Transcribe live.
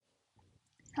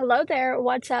Hello there,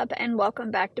 what's up, and welcome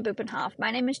back to Bupenhoff.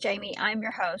 My name is Jamie, I'm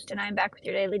your host, and I'm back with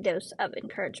your daily dose of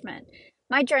encouragement.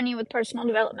 My journey with personal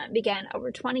development began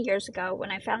over 20 years ago when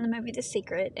I found the movie The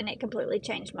Secret, and it completely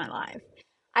changed my life.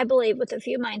 I believe with a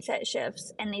few mindset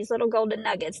shifts and these little golden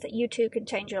nuggets that you too can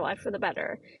change your life for the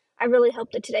better. I really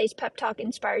hope that today's pep talk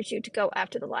inspires you to go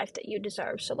after the life that you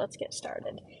deserve, so let's get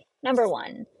started. Number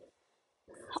one,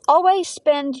 always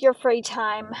spend your free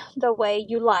time the way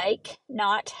you like,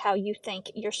 not how you think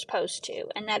you're supposed to.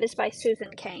 And that is by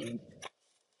Susan Cain.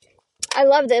 I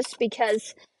love this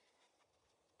because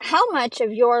how much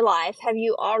of your life have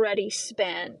you already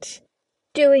spent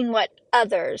doing what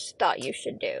others thought you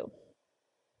should do,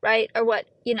 right? Or what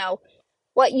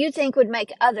you think would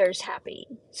make others happy.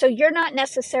 So you're not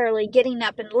necessarily getting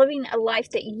up and living a life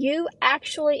that you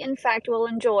actually, in fact, will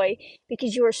enjoy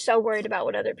because you are so worried about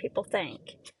what other people think.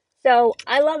 So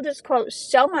I love this quote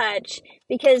so much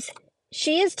because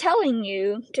she is telling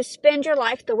you to spend your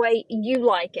life the way you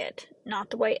like it,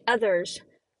 not the way others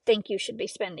think you should be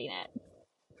spending it.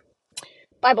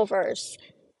 Bible verse.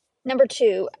 Number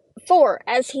 2, for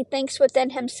as he thinks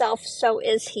within himself, so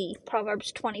is he.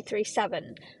 Proverbs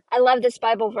 23:7. I love this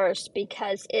Bible verse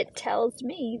because it tells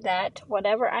me that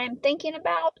whatever I am thinking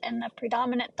about and the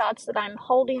predominant thoughts that I'm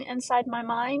holding inside my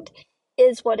mind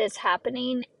is what is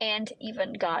happening, and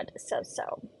even God says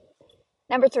so.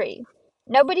 Number 3,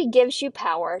 nobody gives you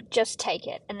power, just take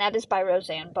it. And that is by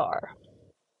Roseanne Barr.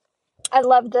 I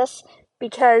love this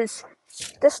because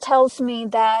this tells me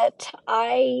that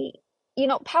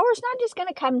power is not just going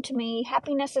to come to me.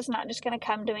 Happiness is not just going to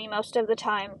come to me most of the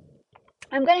time.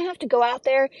 I'm going to have to go out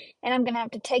there and I'm going to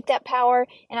have to take that power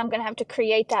and I'm going to have to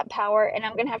create that power and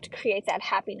I'm going to have to create that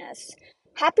happiness.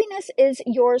 Happiness is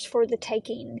yours for the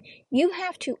taking. You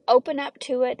have to open up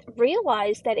to it,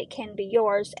 realize that it can be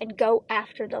yours, and go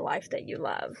after the life that you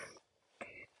love.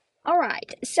 All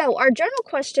right, so our journal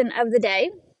question of the day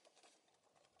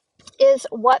is,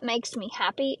 what makes me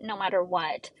happy no matter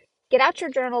what? Get out your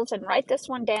journals and write this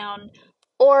one down,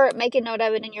 or make a note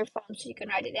of it in your phone so you can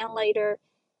write it down later.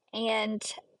 And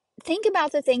think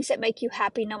about the things that make you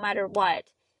happy no matter what.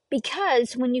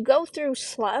 Because when you go through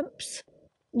slumps,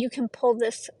 you can pull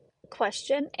this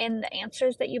question and the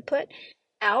answers that you put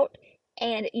out,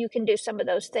 and you can do some of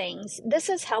those things. This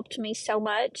has helped me so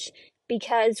much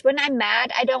because when I'm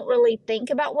mad, I don't really think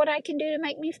about what I can do to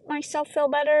make myself feel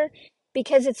better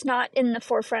because it's not in the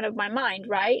forefront of my mind,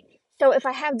 right? So if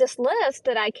I have this list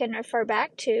that I can refer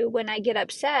back to when I get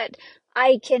upset,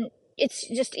 it's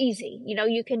just easy.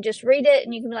 You can just read it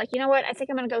and you can be like, you know what? I think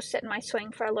I'm going to go sit in my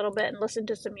swing for a little bit and listen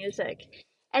to some music.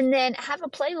 And then have a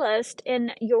playlist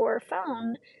in your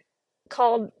phone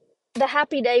called the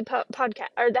Happy Day podcast,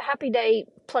 or the Happy Day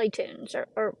play tunes,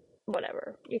 or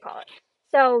whatever you call it.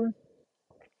 So,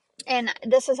 and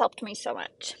this has helped me so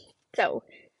much. So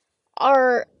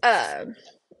our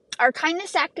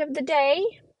kindness act of the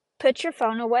day: put your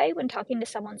phone away when talking to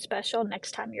someone special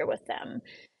next time you're with them.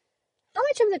 How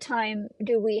much of the time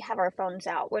do we have our phones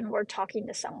out when we're talking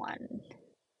to someone?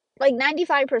 Like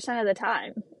 95% of the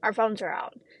time, our phones are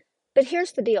out. But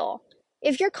here's the deal.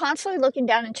 If you're constantly looking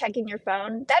down and checking your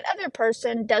phone, that other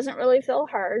person doesn't really feel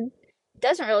heard,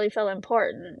 doesn't really feel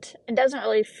important, and doesn't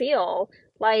really feel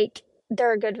like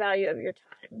they're a good value of your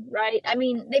time, right? I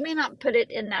mean, they may not put it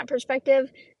in that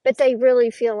perspective, but they really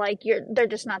feel like they're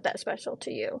just not that special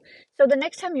to you. So the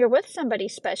next time you're with somebody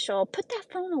special, put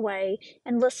that phone away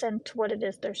and listen to what it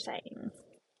is they're saying.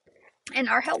 And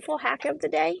our helpful hack of the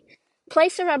day: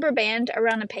 place a rubber band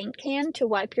around a paint can to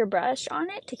wipe your brush on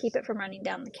it to keep it from running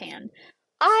down the can.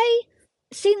 I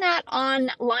seen that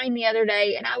online the other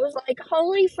day and I was like,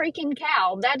 holy freaking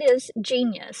cow, that is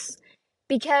genius.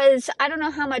 Because I don't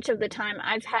know how much of the time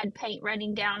I've had paint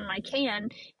running down my can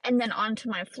and then onto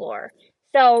my floor.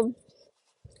 So,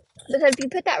 because if you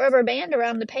put that rubber band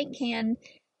around the paint can,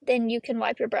 then you can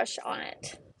wipe your brush on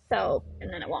it. So,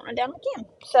 and then it won't run down the can.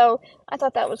 So, I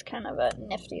thought that was kind of a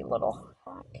nifty little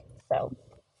hack. So,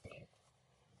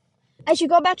 as you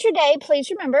go about your day, please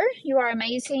remember you are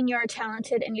amazing, you are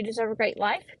talented, and you deserve a great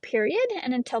life, period.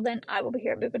 And until then, I will be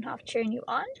here at Bupenhoff cheering you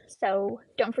on. So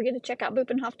don't forget to check out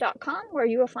bupenhoff.com, where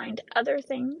you will find other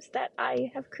things that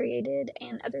I have created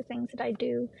and other things that I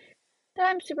do that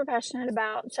I'm super passionate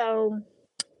about. So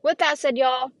with that said,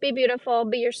 y'all, be beautiful,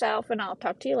 be yourself, and I'll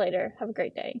talk to you later. Have a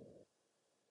great day.